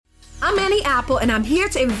I'm Annie Apple, and I'm here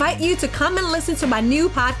to invite you to come and listen to my new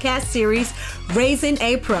podcast series, Raising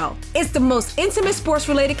a Pro. It's the most intimate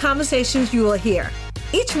sports-related conversations you will hear.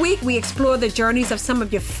 Each week, we explore the journeys of some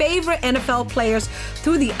of your favorite NFL players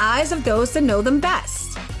through the eyes of those that know them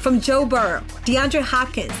best. From Joe Burrow, DeAndre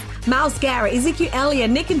Hopkins, Myles Garrett, Ezekiel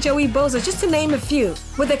Elliott, Nick and Joey Bosa, just to name a few.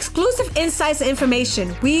 With exclusive insights and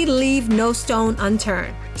information, we leave no stone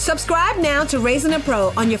unturned. Subscribe now to Raising a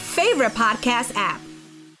Pro on your favorite podcast app.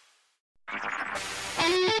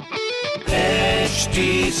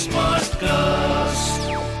 HT Smartcast.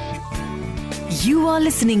 You are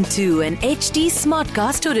listening to an HT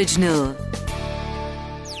Smartcast original.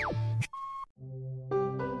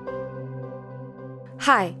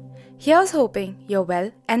 Hi, here's hoping you're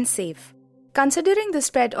well and safe. Considering the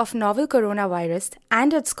spread of novel coronavirus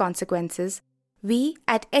and its consequences, we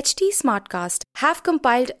at HT Smartcast have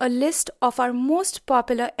compiled a list of our most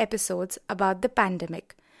popular episodes about the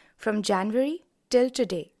pandemic from January till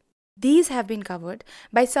today. These have been covered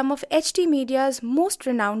by some of HT Media's most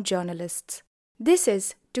renowned journalists. This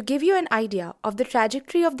is to give you an idea of the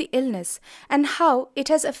trajectory of the illness and how it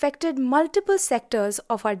has affected multiple sectors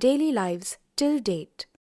of our daily lives till date,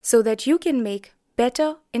 so that you can make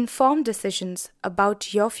better informed decisions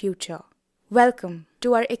about your future. Welcome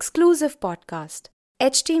to our exclusive podcast,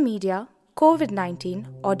 HT Media COVID-19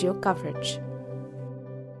 Audio Coverage.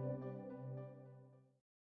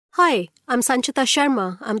 Hi, I'm Sanchita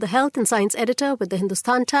Sharma. I'm the Health and Science Editor with the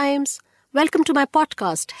Hindustan Times. Welcome to my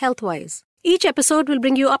podcast, Healthwise. Each episode will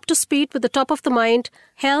bring you up to speed with the top-of-the-mind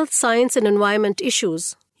health, science, and environment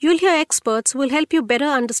issues. You'll hear experts who will help you better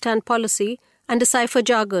understand policy and decipher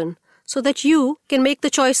jargon so that you can make the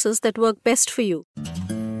choices that work best for you.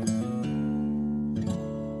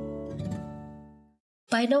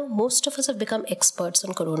 By now, most of us have become experts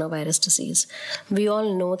on coronavirus disease. We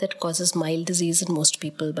all know that it causes mild disease in most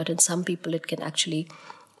people, but in some people it can actually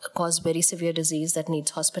cause very severe disease that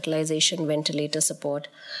needs hospitalization, ventilator support.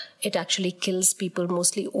 It actually kills people,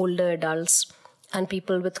 mostly older adults, and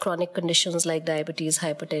people with chronic conditions like diabetes,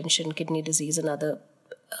 hypertension, kidney disease, and other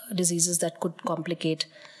diseases that could complicate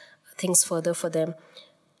things further for them.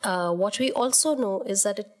 What we also know is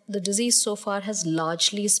that the disease so far has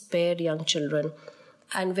largely spared young children.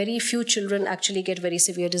 And very few children actually get very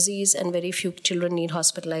severe disease, and very few children need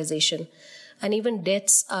hospitalization. And even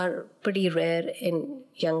deaths are pretty rare in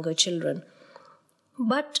younger children.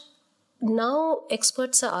 But now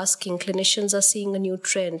experts are asking, clinicians are seeing a new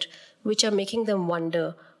trend, which are making them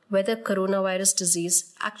wonder whether coronavirus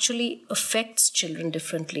disease actually affects children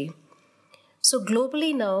differently. So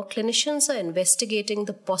globally now, clinicians are investigating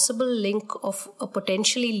the possible link of a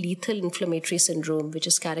potentially lethal inflammatory syndrome, which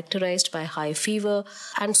is characterized by high fever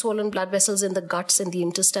and swollen blood vessels in the guts and the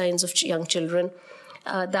intestines of young children.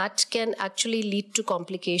 That can actually lead to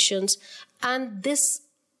complications. And this,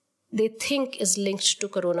 they think, is linked to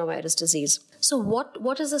coronavirus disease. So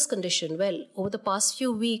what is this condition? Well, over the past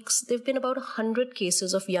few weeks, there have been about 100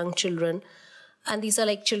 cases of young children. And these are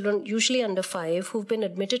like children, usually under 5, who've been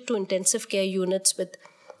admitted to intensive care units with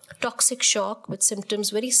toxic shock, with symptoms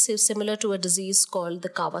very similar to a disease called the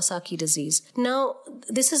Kawasaki disease. Now,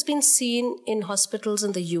 this has been seen in hospitals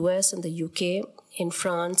in the US and the UK, in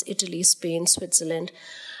France, Italy, Spain, Switzerland.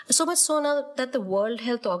 So much so now that the World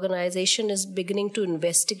Health Organization is beginning to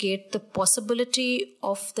investigate the possibility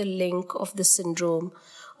of the link of the syndrome,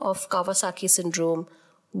 of Kawasaki syndrome,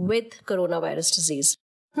 with coronavirus disease.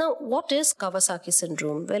 Now, what is Kawasaki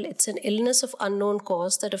syndrome? Well, it's an illness of unknown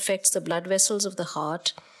cause that affects the blood vessels of the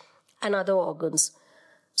heart and other organs.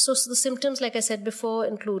 So the symptoms, like I said before,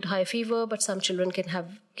 include high fever, but some children can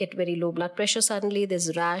get very low blood pressure suddenly.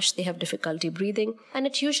 There's rash, they have difficulty breathing, and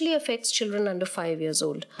it usually affects children under 5 years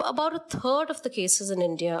old. About a third of the cases in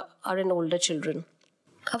India are in older children.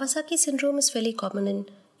 Kawasaki syndrome is fairly common in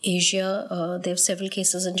Asia. There are several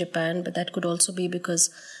cases in Japan, but that could also be because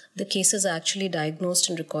the cases are actually diagnosed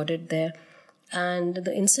and recorded there. And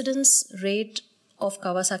the incidence rate of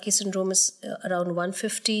Kawasaki syndrome is around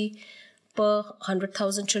 150 per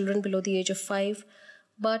 100,000 children below the age of 5.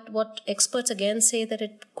 But what experts again say that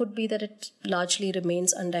it could be that it largely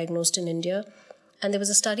remains undiagnosed in India. And there was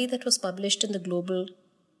a study that was published in the Global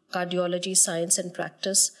Cardiology Science and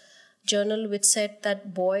Practice journal, which said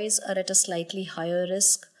that boys are at a slightly higher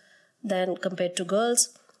risk than compared to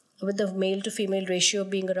girls, with the male to female ratio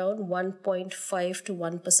being around 1.5 to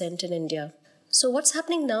 1% in India. So what's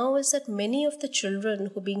happening now is that many of the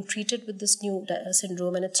children who are being treated with this new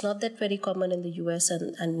syndrome, and it's not that very common in the US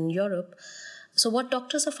and in Europe. So what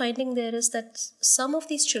doctors are finding there is that some of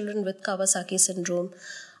these children with Kawasaki syndrome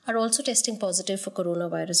are also testing positive for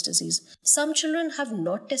coronavirus disease. Some children have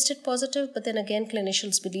not tested positive, but then again,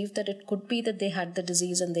 clinicians believe that it could be that they had the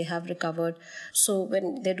disease and they have recovered. So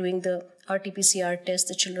when they're doing the RT-PCR test,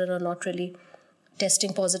 the children are not really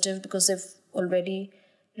testing positive because they've already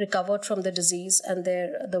recovered from the disease and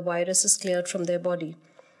the virus is cleared from their body.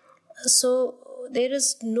 So there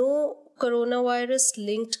is no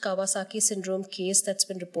coronavirus-linked Kawasaki syndrome case that's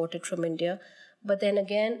been reported from India. But then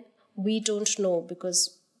again, we don't know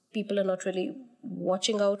because people are not really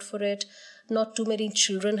watching out for it. Not too many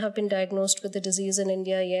children have been diagnosed with the disease in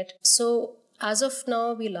India yet. So as of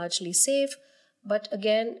now, we're largely safe. But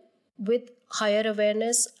again, with higher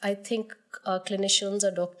awareness, I think our clinicians,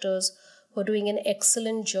 our doctors, who are doing an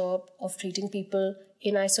excellent job of treating people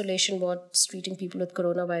in isolation wards, treating people with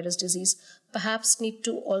coronavirus disease, perhaps need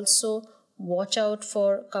to also watch out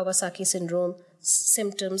for Kawasaki syndrome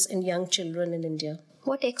symptoms in young children in India.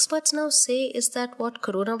 What experts now say is that what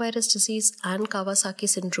coronavirus disease and Kawasaki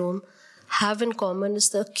syndrome have in common is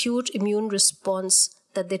the acute immune response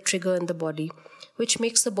that they trigger in the body, which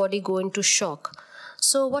makes the body go into shock.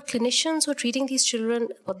 So what clinicians who are treating these children,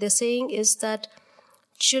 what they're saying is that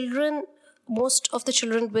most of the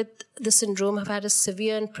children with the syndrome have had a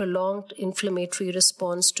severe and prolonged inflammatory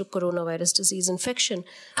response to coronavirus disease infection.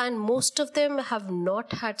 And most of them have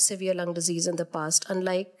not had severe lung disease in the past,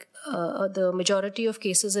 unlike the majority of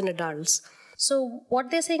cases in adults. So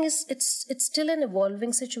what they're saying is it's still an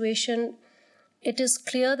evolving situation. It is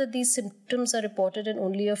clear that these symptoms are reported in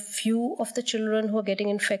only a few of the children who are getting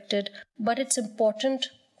infected, but it's important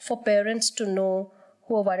for parents to know,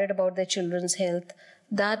 who are worried about their children's health,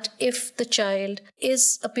 that if the child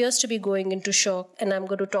appears to be going into shock, and I'm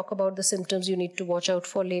going to talk about the symptoms you need to watch out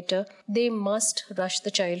for later, they must rush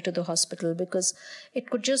the child to the hospital, because it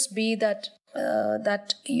could just be that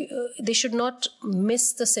they should not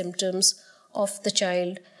miss the symptoms of the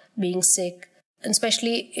child being sick,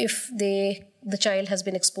 especially if the child has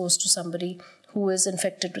been exposed to somebody who is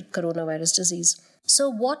infected with coronavirus disease. So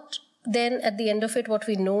what then at the end of it, what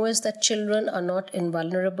we know is that children are not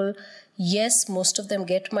invulnerable. Yes, most of them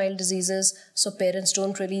get mild diseases, so parents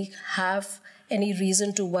don't really have any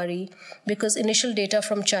reason to worry, because initial data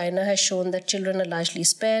from China has shown that children are largely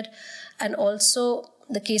spared, and also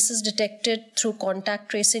the cases detected through contact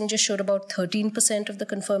tracing just showed about 13% of the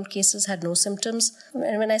confirmed cases had no symptoms.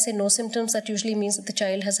 And when I say no symptoms, that usually means that the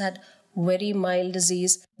child has had very mild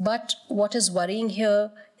disease. But what is worrying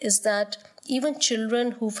here is that even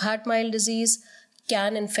children who've had mild disease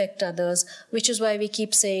can infect others, which is why we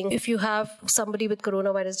keep saying if you have somebody with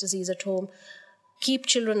coronavirus disease at home, keep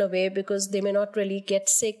children away, because they may not really get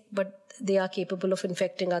sick, but they are capable of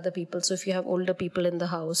infecting other people. So if you have older people in the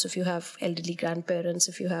house, if you have elderly grandparents,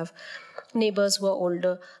 if you have neighbors who are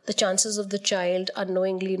older, the chances of the child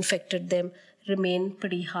unknowingly infected them remain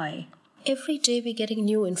pretty high. Every day we're getting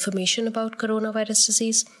new information about coronavirus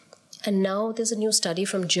disease. And now there's a new study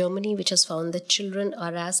from Germany which has found that children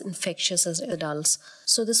are as infectious as adults.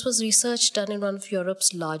 So this was research done in one of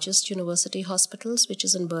Europe's largest university hospitals, which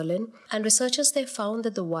is in Berlin. And researchers there found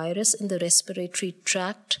that the virus in the respiratory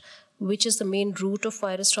tract, which is the main route of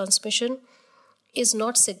virus transmission, is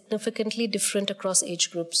not significantly different across age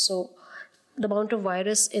groups. So the amount of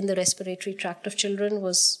virus in the respiratory tract of children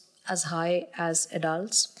was as high as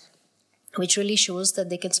adults, which really shows that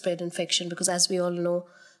they can spread infection, because as we all know,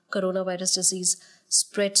 coronavirus disease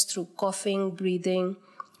spreads through coughing, breathing,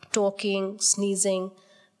 talking, sneezing,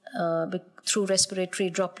 through respiratory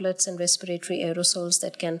droplets and respiratory aerosols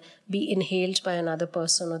that can be inhaled by another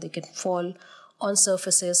person, or they can fall on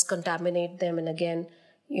surfaces, contaminate them, and again,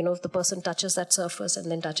 if the person touches that surface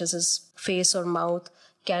and then touches his face or mouth,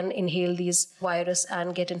 can inhale these virus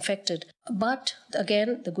and get infected. But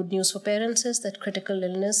again, the good news for parents is that critical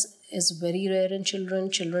illness is very rare in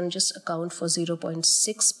children. Children just account for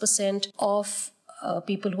 0.6% of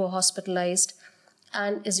people who are hospitalized,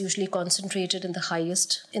 and is usually concentrated in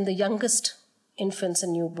the youngest infants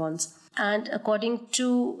and newborns. And according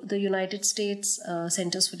to the United States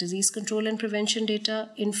Centers for Disease Control and Prevention data,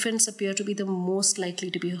 infants appear to be the most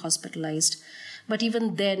likely to be hospitalized. But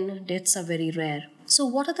even then, deaths are very rare. So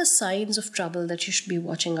what are the signs of trouble that you should be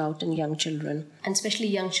watching out in young children? And especially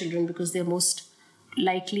young children, because they're most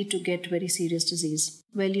likely to get very serious disease.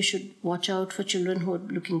 Well, you should watch out for children who are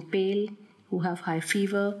looking pale, who have high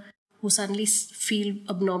fever, who suddenly feel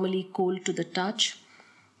abnormally cold to the touch.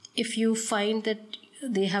 If you find that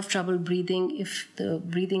they have trouble breathing, if the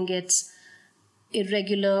breathing gets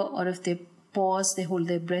irregular, or if they pause, they hold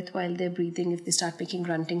their breath while they're breathing, if they start making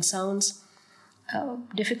grunting sounds.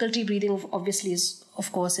 Difficulty breathing obviously is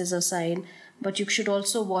a sign, but you should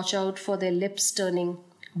also watch out for their lips turning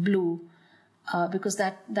blue. because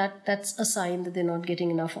that's a sign that they're not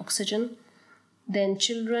getting enough oxygen. Then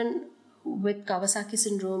children with Kawasaki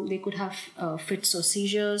syndrome, they could have fits or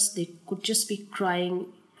seizures. They could just be crying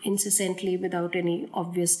incessantly without any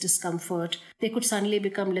obvious discomfort. They could suddenly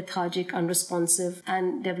become lethargic, unresponsive,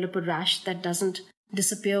 and develop a rash that doesn't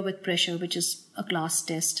disappear with pressure, which is a class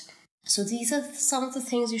test. So these are some of the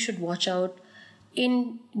things you should watch out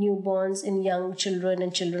in newborns, in young children,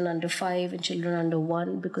 and children under 5 and children under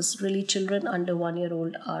 1, because really children under 1 year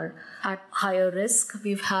old are at higher risk.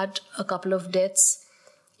 We've had a couple of deaths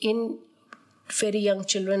in very young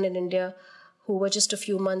children in India who were just a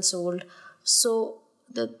few months old. So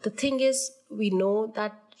the thing is, we know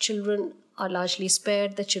that children are largely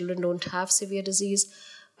spared, that children don't have severe disease,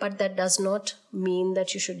 but that does not mean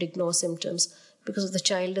that you should ignore symptoms. Because if the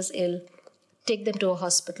child is ill, take them to a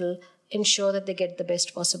hospital, ensure that they get the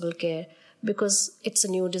best possible care, because it's a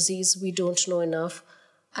new disease, we don't know enough.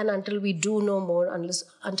 And until we do know more,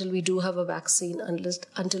 until we do have a vaccine,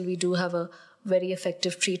 until we do have a very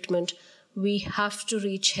effective treatment, we have to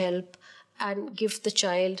reach help and give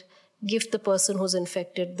the person who's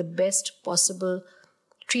infected the best possible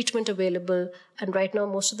treatment available. And right now,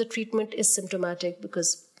 most of the treatment is symptomatic,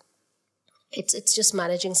 because it's just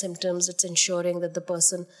managing symptoms. It's ensuring that the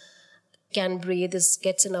person can breathe,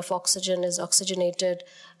 gets enough oxygen, is oxygenated,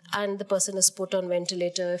 and the person is put on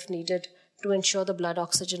ventilator if needed to ensure the blood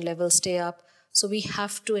oxygen levels stay up. So we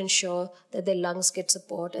have to ensure that their lungs get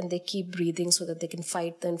support and they keep breathing so that they can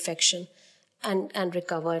fight the infection and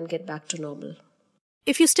recover and get back to normal.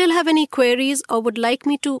 If you still have any queries or would like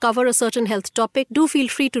me to cover a certain health topic, do feel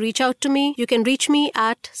free to reach out to me. You can reach me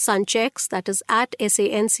at Sanchx, that is at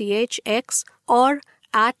SANCHX, or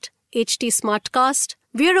at HT Smartcast.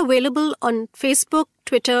 We are available on Facebook,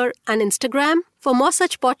 Twitter, and Instagram. For more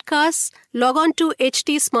such podcasts, log on to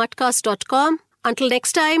htsmartcast.com. Until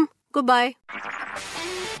next time, goodbye.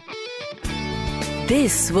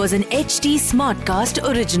 This was an HT Smartcast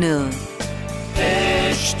original.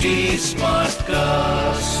 HT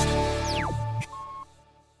Smartcast.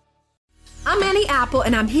 I'm Annie Apple,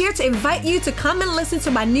 and I'm here to invite you to come and listen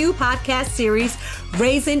to my new podcast series,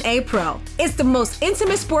 Raising a Pro. It's the most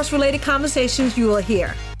intimate sports-related conversations you will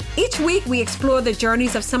hear. Each week, we explore the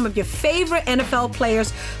journeys of some of your favorite NFL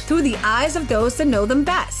players through the eyes of those that know them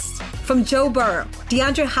best. From Joe Burrow,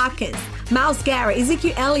 DeAndre Hopkins, Myles Garrett,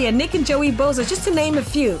 Ezekiel Elliott, Nick and Joey Bosa, just to name a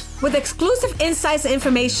few. With exclusive insights and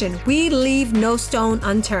information, we leave no stone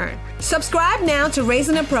unturned. Subscribe now to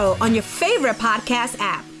Raising a Pro on your favorite podcast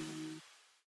app.